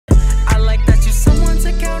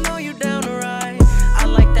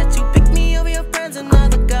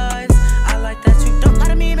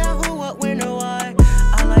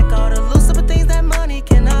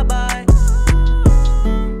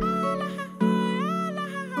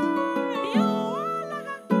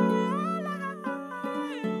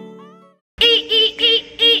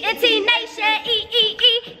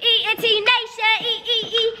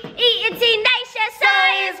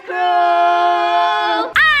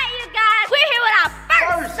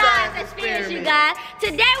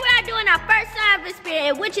today we are doing our first time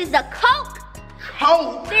experience, which is the Coke.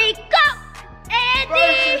 Coke. The Coke and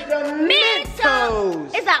the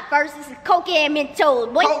Mentos. It's not first, it's Coke and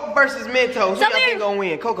Mentos. Boy. Coke versus Mentos. Who y'all think gonna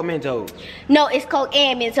win? Coke or Mentos? No, it's Coke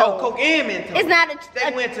and Mentos. Oh, Coke and Mentos. It's not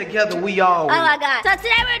They went together, we all win. Oh my God. So today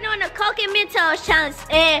we're doing the Coke and Mentos challenge.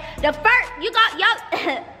 And the first, you got, yo,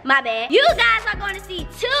 my bad. You guys are going to see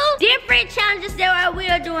two different challenges that we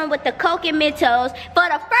are doing with the Coke and Mentos. For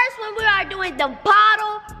the first one, we are doing the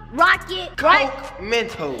bottle rocket. Coke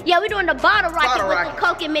Mentos. Yeah, we're doing the bottle rocket with the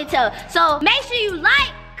Coke and Mentos. So make sure you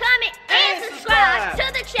like, comment, and subscribe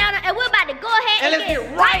to the channel. And we're about to go ahead and let's get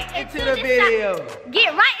right into the video.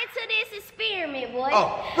 Get right into this experiment, boy.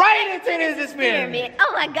 Oh, right into this experiment.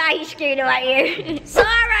 Oh my God, he's scared of my ear. So all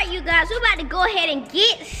right, you guys, we're about to go ahead and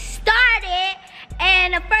get started.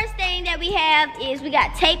 And the first thing that we have is we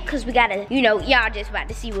got tape, because we gotta, you know, y'all just about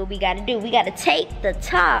to see what we gotta do. We gotta tape the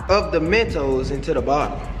top of the Mentos into the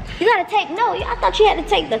bottle. You gotta tape, no, I thought you had to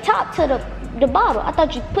take the top to the bottle. I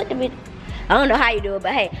thought you put them in. I don't know how you do it,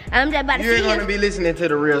 but hey, I'm just about to see. You're gonna be listening to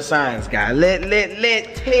the real science guy. Let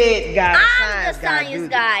Ted guy. I'm the science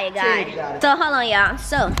guy. So hold on, y'all.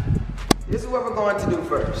 So this is what we're going to do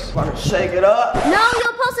first. We're gonna shake it up. No,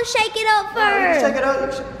 you're supposed to shake it up first. Shake it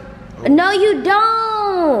up. No, you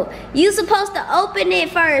don't. You supposed to open it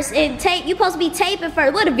first and tape. You supposed to be taping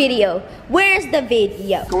first. What a video? Where's the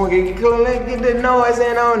video? Come on, get the noise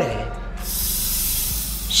in on it.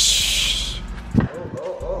 Shh.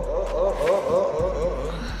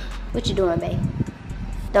 What you doing, babe?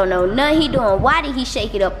 Don't know nothing he doing. Why did he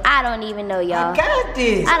shake it up? I don't even know, y'all. I got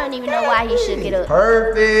this. I don't even know why he shook it up.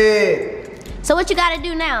 Perfect. So what you gotta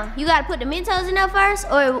do now? You gotta put the Mentos in there first,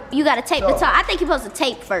 or you gotta tape the top? I think you're supposed to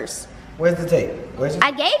tape first. Where's the tape?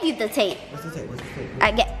 I gave you the tape. What's the tape?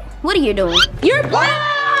 What are you doing? You're blind.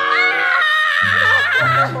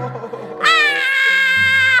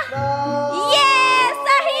 Yes,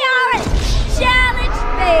 so he already.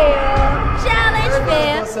 Challenge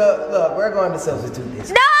failed. Look, we're going to substitute this.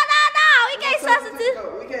 No. We can't substitute.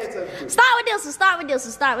 Start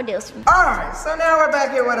with this one. All right, so now we're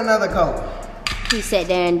back here with another Coke. He sat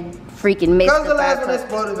there and freaking messed up. Because the last one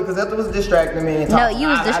exploded because Ethel was distracting me. No, you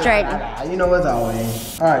was distracting. You know as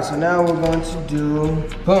always. All right, so now we're going to do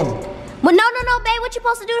boom. Well, no, babe. What you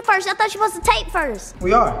supposed to do first? I thought you supposed to tape first.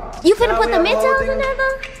 We are. You finna put the Mentos in there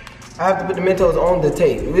though? I have to put the Mentos on the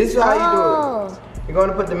tape. This is how you do it. You're going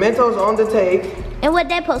to put the Mentos on the tape. And what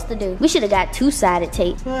that supposed to do? We should have got two-sided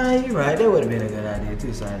tape. You're right. That would have been a good idea,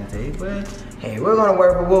 two-sided tape. But hey, we're going to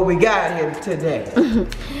work with what we got here today.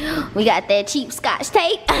 We got that cheap Scotch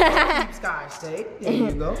tape. Cheap Scotch tape. There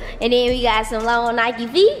you go. And then we got some long Nike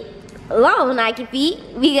feet.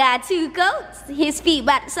 We got two Cokes. His feet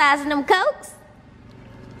about the size of them Cokes.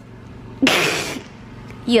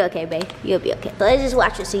 You okay, babe? You'll be okay. So let's just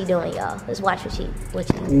watch what she's doing, y'all. Let's watch what she's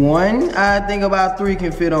doing. One, I think about 3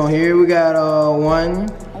 can fit on here. We got 1.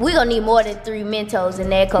 We're gonna need more than 3 Mentos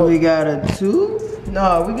in that Coke. We got a 2.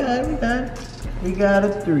 No, we got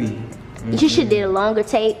a 3. You should did a longer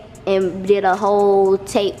tape and did a whole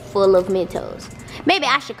tape full of Mentos. Maybe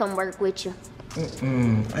I should come work with you.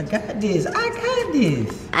 I got this.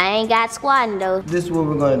 I ain't got squatting though. This is what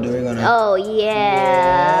we're gonna do. Oh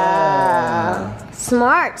yeah.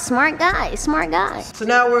 Smart guy. So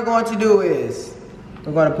now what we're going to do is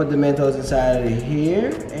we're going to put the Mentos inside of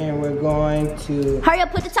here, and we're going to hurry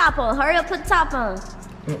up, put the top on.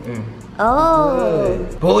 Oh.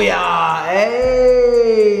 Good. Booyah!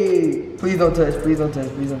 Hey! Please don't touch.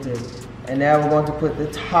 And now we're going to put the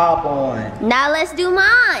top on. Now let's do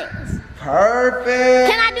mine.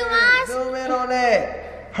 Perfect. Can I do mine? Zoom in on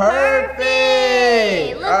that.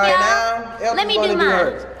 Perfect. Look, y'all. Let me do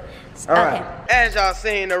mine. Alright. As y'all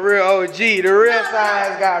seen, the real OG, the real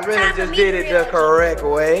science guy really just did it the correct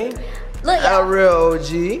way. Look, y'all. A real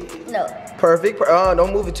OG. No. Perfect.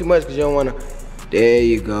 Don't move it too much because you don't want to. There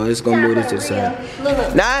you go. It's going to move it to the side.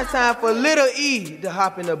 Now it's time for Little E to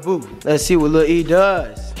hop in the booth. Let's see what Little E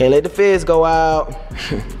does. Can't let the feds go out.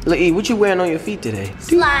 Little E, what you wearing on your feet today?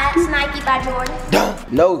 Slides, Nike by Jordan.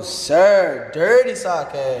 No, sir. Dirty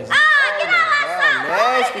sock ass. Get out my sock,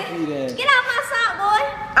 nasty feet in. Get out my sock, boy.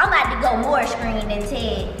 I'm about to go more screen than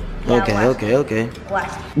Ted. Okay. Watch.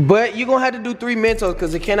 But you're gonna have to do 3 Mentos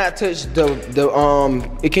because it cannot touch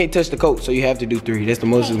it can't touch the Coke, so you have to do 3. That's the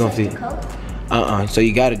most it's gonna fit. So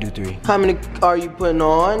you gotta do 3. How many are you putting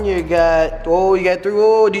on? You got 3.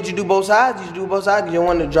 Oh, did you do both sides? Cause you don't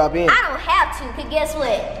want to drop in. I don't have to, cause guess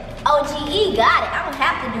what? OGE got it. I don't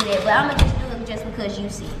have to do that, but I'ma just do it just because you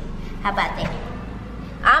see. How about that?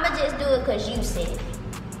 I'ma just do it cause you said.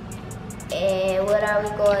 And what are we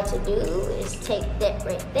going to do is take that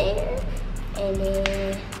right there And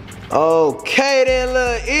then. Okay then,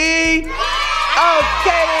 little E.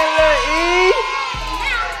 Okay then, little E.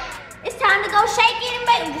 Now, it's time to go shake it and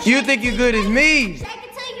bake it. You think you good as me? Shake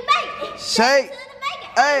it till you make it. Shake.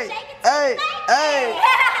 Hey, hey, hey.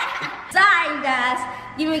 Sorry, you guys.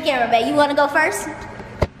 Give me the camera, babe. You want to go first?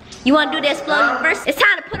 You want to do the explosion first? It's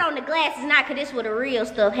time to put on the glasses now, because this is where the real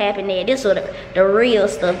stuff happen there. This is where the real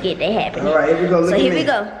stuff get to happen. All right, here we go. Look so at here me. we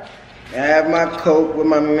go. I have my Coke with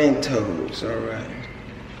my Mentos. All right.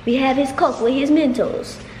 We have his Coke with his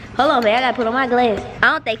Mentos. Hold on, man. I got to put on my glasses.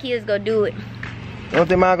 I don't think he was going to do it. You don't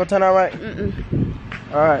think mine going to turn out right? Mm-mm.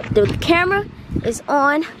 All right. The camera is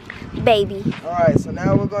on, baby. All right, so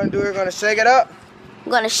now what we're going to do, we're going to shake it up.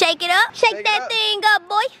 We're going to shake it up. Shake that thing up,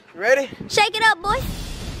 boy. You ready? Shake it up, boy.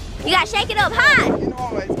 You gotta shake it up high. It's getting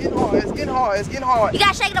hard, it's getting hard, it's getting hard, it's getting hard. You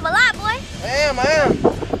gotta shake it up a lot, boy. I am.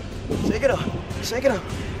 Shake it up, shake it up,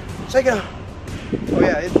 shake it up. Oh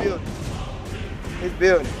yeah, it's building. It's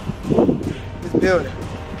building. It's building.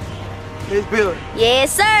 It's building.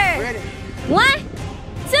 Yes, sir. Ready? 1,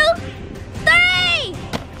 2, 3.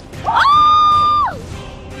 Oh!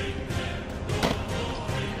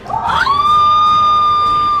 Oh!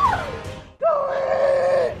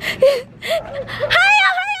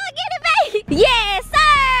 Yes,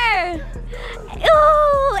 sir!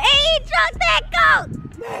 Ooh, and he drunk that Coke!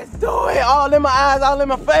 Let's do it! All in my eyes, all in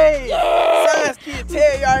my face! Yeah. Science kid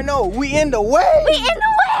tell you already know, we in the wave! We in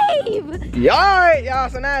the wave! Alright, y'all,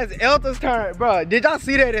 so now it's Ethel's turn. Bro, did y'all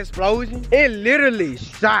see that explosion? It literally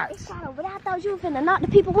shot. It shot over there. I thought you were finna knock the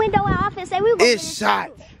people window out and say we were gonna It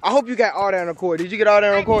shot. I hope you got all that on record. Did you get all that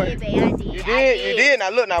on record? I did, babe, I did. You did? You did? Now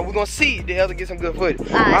look, now we're gonna see the Ethel get some good footage.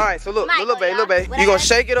 Alright, Alright, so look, little babe. You gonna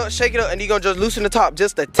shake it up, and you gonna just loosen the top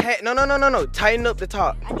just a tad. No. Tighten up the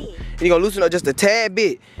top. I did. And you gonna loosen up just a tad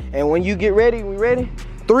bit. And when you get ready, we ready?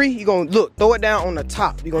 3, you gonna look, throw it down on the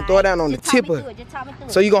top. You gonna throw it down on the tip of it.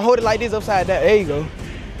 So you gonna hold it like this upside down. There you go.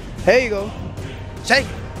 There you go. Shake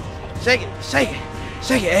it. Shake it. Shake it.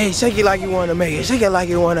 Shake it. Hey, shake it like you wanna make it. Shake it like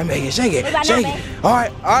you wanna make it. Shake it. Shake it.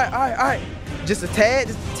 Alright. Just a tad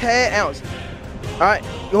ounce. Alright.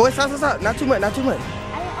 Go ahead, stop. Not too much. I didn't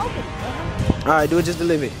open it. Alright, do it just a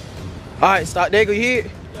little bit. Alright, stop. There you go. You hear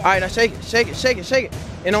it? Alright, now shake it.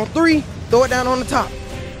 And on 3, throw it down on the top.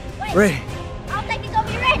 Wait, Ready? I don't think it's gonna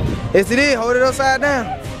be ready. Yes, it is. Hold it upside down.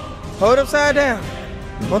 Hold it upside down.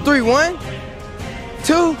 On 3, 1,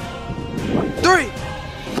 2, 3.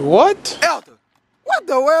 What? Ethel, what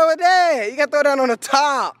the world was that? You gotta throw it down on the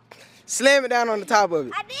top. Slam it down on the top of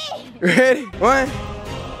it. I did. Ready? 1,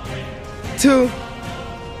 2,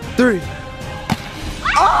 3.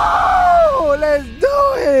 Oh, let's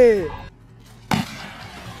do it.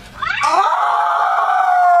 Oh,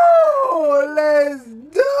 let's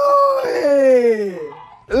do it.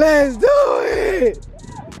 Let's do it.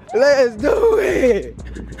 Let's do it.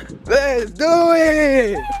 Let's do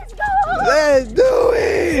it. Let's do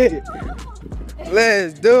it.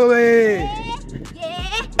 Let's do it.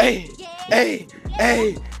 Yeah. Hey.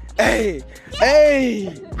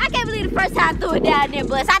 I can't believe the first time I threw it down there,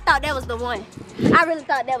 but I thought that was the one. I really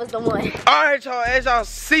thought that was the one. All right, y'all, as y'all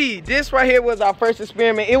see, this right here was our first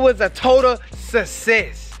experiment. It was a total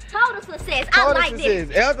success. Total success. I like this.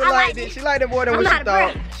 Ethel liked it. She liked it more than what she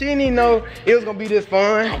thought. She didn't even know it was gonna be this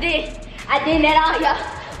fun. I did that all, y'all.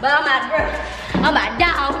 But I'm out of breath. I'm out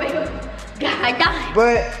down, baby. God.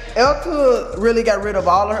 But Ethel really got rid of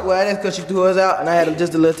all of her. Well, that's because she threw hers out and I had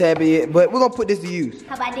just a little tad bit. But we're gonna put this to use.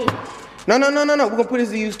 How about this? No. We're gonna put this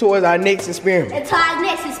to use towards our next experiment. It's our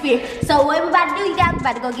next experience. So what we're about to do, you guys, we're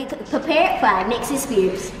about to go get prepared for our next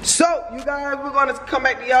experience. So, you guys, we're gonna come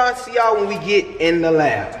back to y'all and see y'all when we get in the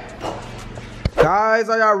lab. Guys,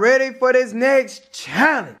 are y'all ready for this next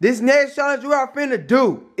challenge? This next challenge we are finna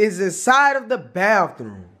do is inside of the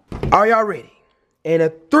bathroom. Are y'all ready? In a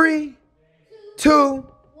 3, 2,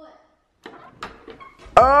 1.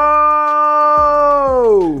 Oh!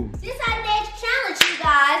 This is our next challenge, you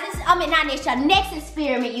guys. Not next challenge, next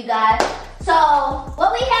experiment, you guys. So,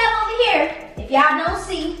 what we have over here, if y'all don't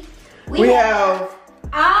see, we have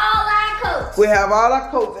all our coats. We have all our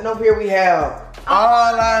coats, and over here we have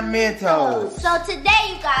all our Mentos. So today,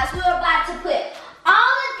 you guys, we're about to put all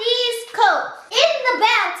of these coats in the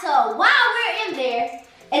bathtub while we're in there,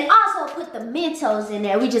 and also put the Mentos in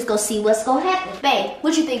there. We just go see what's gonna happen. Babe,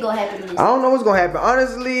 what you think gonna happen in this? I don't know what's gonna happen.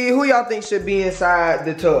 Honestly, who y'all think should be inside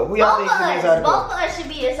the tub? Who y'all think should be inside the tub? Both of us should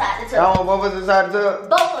be inside the tub. Y'all want both of us inside the tub?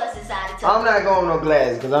 Both of us inside the tub. I'm not going with no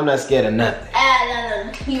glasses because I'm not scared of nothing.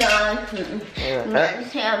 No. You know,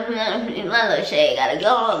 my little shade gotta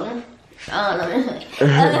go. So,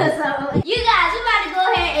 you guys, we're about to go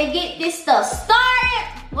ahead and get this stuff started.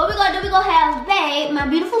 What we're gonna do, we're gonna have Babe babe, my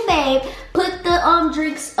beautiful babe, put the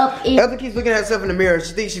drinks up in. Ethel keeps looking at herself in the mirror.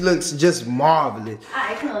 She thinks she looks just marvelous.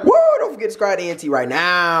 Alright, come on. Woo! Don't forget to subscribe to NT right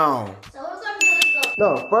now. So what's gonna do? Let's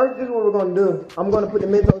go. No, first this is what we're gonna do. I'm gonna put the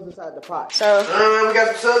Mentos inside the pot. So we got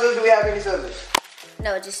some scissors. Do we have any scissors?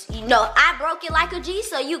 no, just I broke it like a G,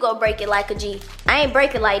 so you go break it like a G. I ain't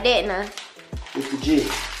break it like that now. It's the G.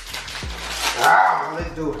 Ah,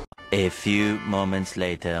 let's do it. A few moments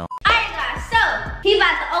later. Alright guys, so he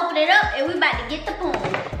about to open it up and we about to get the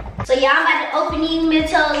pouring. So y'all about to open these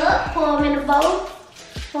Mentos up, pour them in the bowl.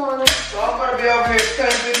 Pour them in. So I'm gonna be over here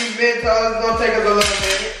cutting through these Mentos. It's gonna take us a little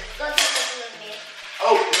minute. It's gonna take us a little bit.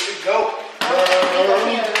 Oh, here we go.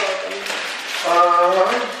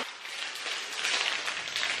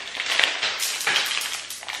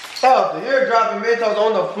 Ethel, you're dropping Mentos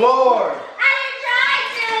on the floor.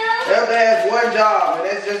 Ethel has one job, and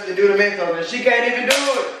that's just to do the Mentos, and she can't even do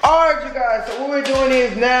it. Alright, you guys, so what we're doing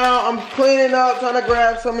is now I'm cleaning up, trying to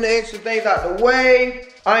grab some of the extra things out the way.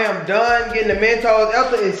 I am done getting the Mentos.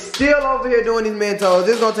 Ethel is still over here doing these Mentos.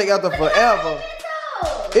 This is gonna take Ethel forever.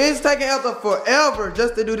 It's taking Ethel forever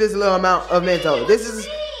just to do this little amount of Mentos. This is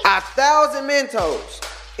 1,000 Mentos.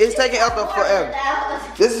 It's taking Ethel forever.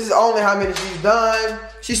 This is only how many she's done.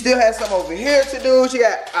 She still has some over here to do. She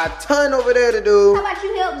got a ton over there to do. How about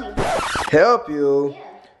you help me? Help you?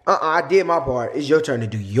 Yeah. I did my part. It's your turn to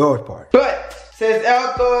do your part. But since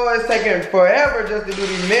Ethel is taking forever just to do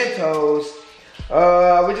these Mentos,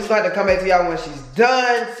 we just gonna have to come back to y'all when she's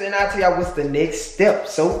done, and I'll tell y'all what's the next step.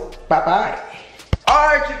 So bye-bye.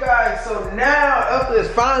 Alright, you guys, so now Ethel is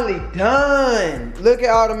finally done. Look at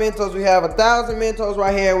all the Mentos we have. 1,000 Mentos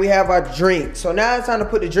right here. We have our drinks. So now it's time to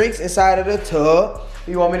put the drinks inside of the tub.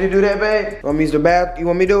 You want me to do that, babe? You want me to use the bath? You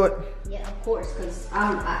want me to do it? Yeah, of course, because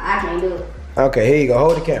I can't do it. Okay, here you go.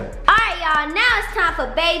 Hold the camera. Alright, y'all, now it's time for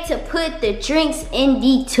Babe to put the drinks in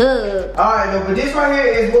the tub. Alright, no, but this right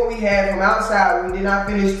here is what we had from outside. We did not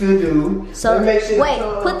finish to do. So, make sure wait,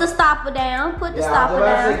 put the stopper down. Put the stopper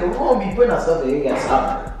down. We won't be putting our stuff in. You got to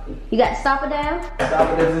stop it. You got the stopper down? Stop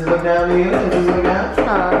it. Does this look down to you? Does this look down?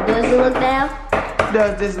 Does it look down?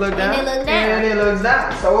 Does this look down? And it looks down. And it looks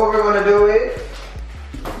down. So what we're going to do is...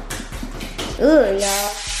 Ooh,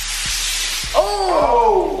 y'all.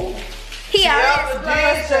 Oh! He already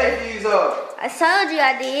did shake these up. I told you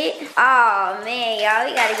I did. Oh man, y'all,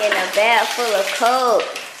 we gotta get in a bag full of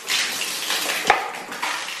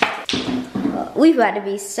Coke. We about to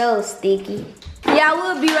be so sticky. Y'all,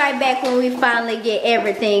 we'll be right back when we finally get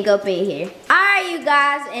everything up in here. Alright, you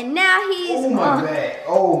guys, and now he's Oh my bad.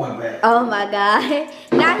 Oh my bad. Oh my God.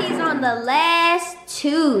 Now he's on the last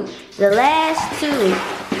two. The last two.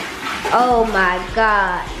 Oh my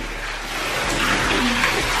God.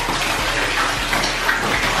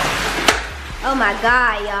 Oh my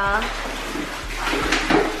God, y'all.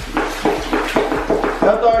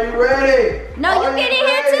 Ethel, are you ready? No, you get in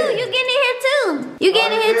here too. You get in here too. You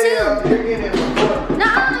get in here too. You're getting in here.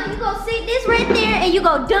 Nuh-uh, you go sit this right there and you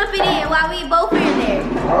go dump it in while we both in there.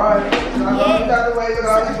 Alright. Yeah. Got the way. Look at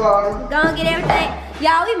all these bottles. Gonna get everything.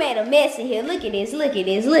 Y'all, we made a mess in here. Look at this, look at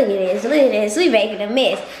this, look at this, look at this. We making a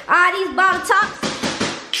mess. All these bottle tops.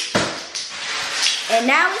 And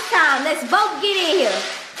now it's time. Let's both get in here.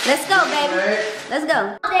 Let's go, baby. Let's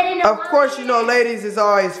go. Of course, you know ladies is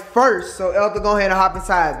always first, so Ethel go ahead and hop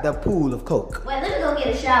inside the pool of Coke. Wait, let me go get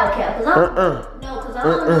a shower cap, cause I don't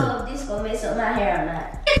know if this gonna mess up my hair or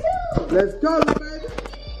not. Let's go, baby.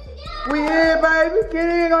 We in, baby. Get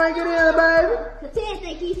in, go ahead, get in, baby. Pretend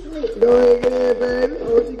think he's slick. Go ahead, get in, baby. Oh,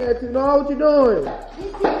 what you got to know? What you doing? This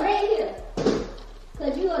is right here.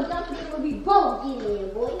 Cause you gonna dump it when we both get in,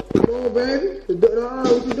 boy. Come on, baby.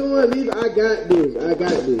 What you doing? Leave it. I got this. I got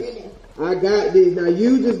this. I got this. Now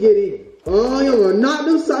you just get in. Oh, you gonna knock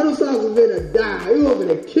them sauce is gonna die. You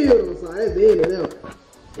gonna kill them sauce. That's the end of them.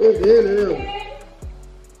 That's the end of them.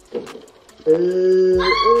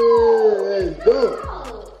 Let's go.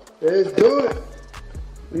 Let's do it.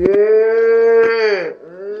 Yeah.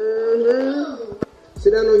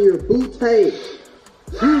 Sit down on your booty.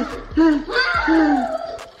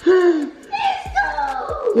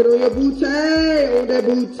 Get on your booty. On that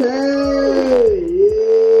booty.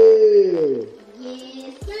 Yeah.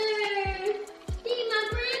 Yes, sir. See my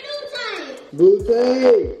brand new tank.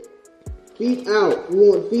 Booty. Feet out. You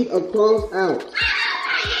want feet across out.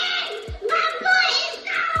 My butt is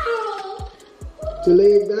out. So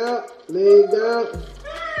legs out. Legs out.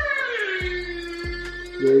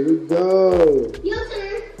 There we go. Your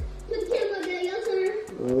turn. Put the camera there. Your turn.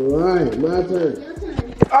 Alright, my turn. Your turn.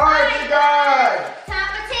 Alright, you guys.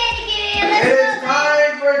 Time for Ted to get in. Let's It go. is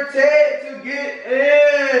time for Ted to get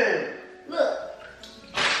in. Look.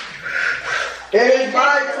 It's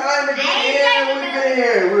my time to get in. We've been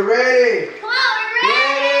here. We're ready. Come on, we're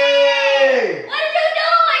ready. What are you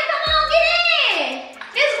doing? Come on, get in.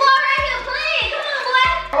 This boy right here playing. Come on, boy.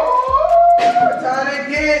 Oh, time to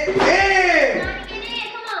get in. Time to get in.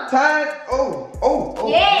 Come on. Time. Oh.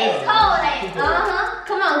 Yeah, it's cold.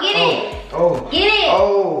 Come on, get in. Get in.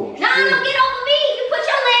 Oh. No, don't get over me. You put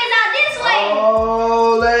your legs out this way.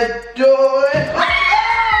 Oh, let's do it.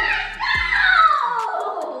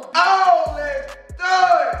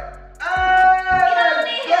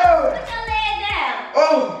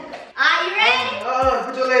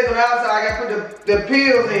 The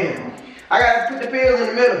pills in. I gotta put the pills in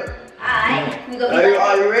the middle. Alright, we go.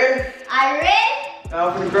 Are you ready? Are you ready? Now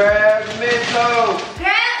I'm gonna grab the Mentos.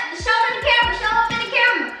 Show them the camera, show up in the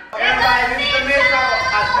camera. Everybody, this is the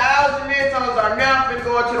Mentos. 1,000 Mentos are now finna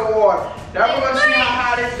go into the water. Now we're gonna see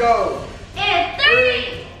how this goes. In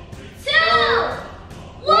 3, 2,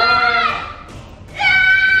 1.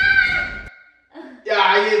 Yeah,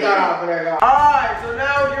 I get that off of there. Alright, so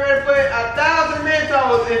now we're ready to put 1,000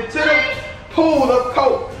 Mentos into the pool of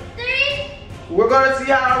Coke. 3. We're gonna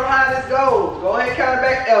see how this goes. Go ahead and count it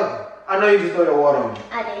back, Ethel. I know you just threw that water on me.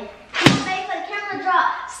 I did. Come on, baby, for the camera to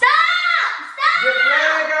drop. Stop! Get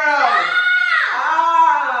ready, girl.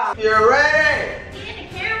 Stop! You're ready. Get in the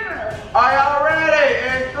camera. Are y'all ready?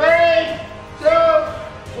 In 3, 2,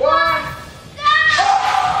 1.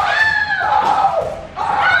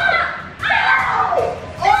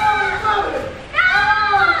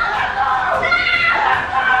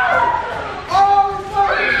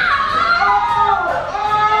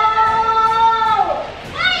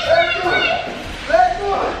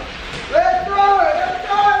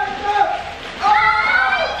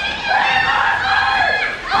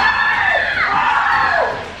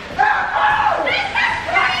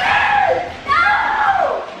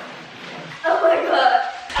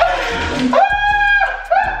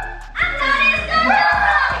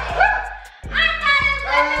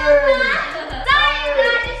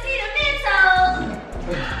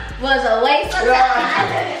 Was a waste of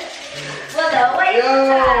time. Was a waste of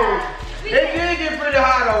time. It did get pretty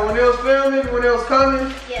hot though. When it was filming, when it was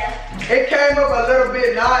coming, yeah, it came up a little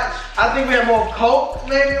bit notch. I think we had more Coke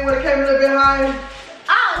maybe when it came a little bit higher.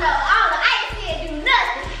 I don't know. I ain't see it do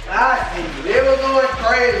nothing. I see. It was going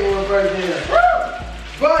crazy when it first did. Woo!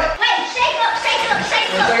 But wait, shake up. Shake it up. Shake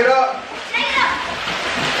it up.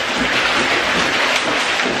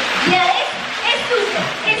 Yeah, it's super.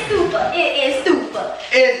 It's super. It is super.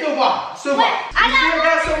 It's super. Wait, I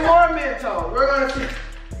got some more Mentos. We're gonna see.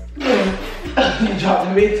 You dropped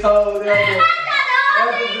the Mentos.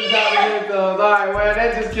 Alright, well,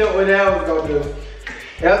 that just killed what that was gonna do.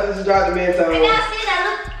 Ethel just dropped the Mentos. I gotta see that.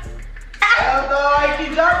 Look. Ethel, I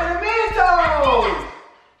keep dropping the Mentos.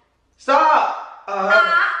 Stop.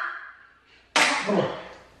 Come on.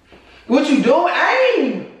 What you doing?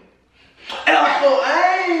 Aim. Ethel,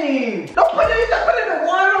 aim. Don't put it in the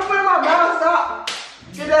water. Don't put it in my mouth. Stop.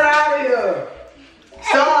 Get that out of here.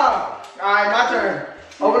 Stop. Alright, my turn.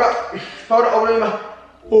 Open up. Hold on, open your mouth.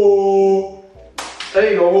 Oh.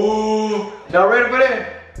 There you go. Ooh. Y'all ready for that?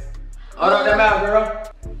 Open up that mouth, girl.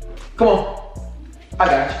 Come on. I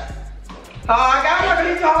got you. I got you. Let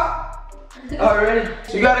me talk. All right, ready?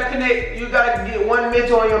 So you gotta connect. You gotta get one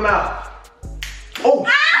Mentos in your mouth. Oh.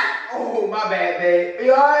 Oh, my bad, babe.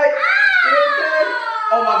 You alright?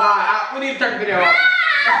 Oh my God. We need to turn the video off.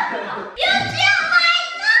 You feel like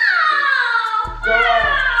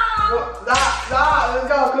no. Stop. Let's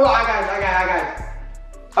go. Come on. I got it.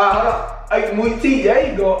 Hold on. Hey, move your teeth.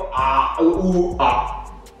 There you go.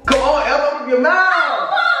 Come on, Ethel, open your mouth.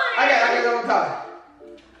 I got it on top.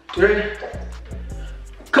 You ready?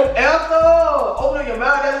 Come, Ethel. Open your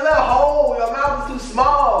mouth. There's a little hole. Your mouth is too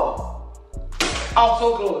small.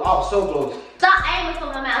 Oh, so close. Stop aiming for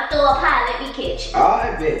my mouth. Throw up high. Let me catch you.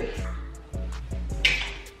 Alright, bet.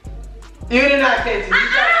 You did not catch it.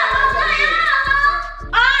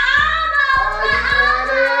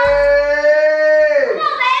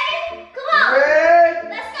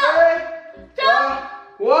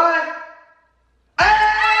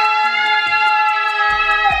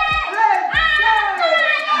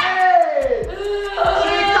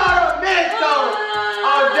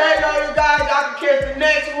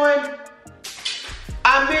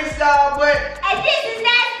 I missed y'all, but and this is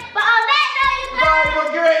next, but on that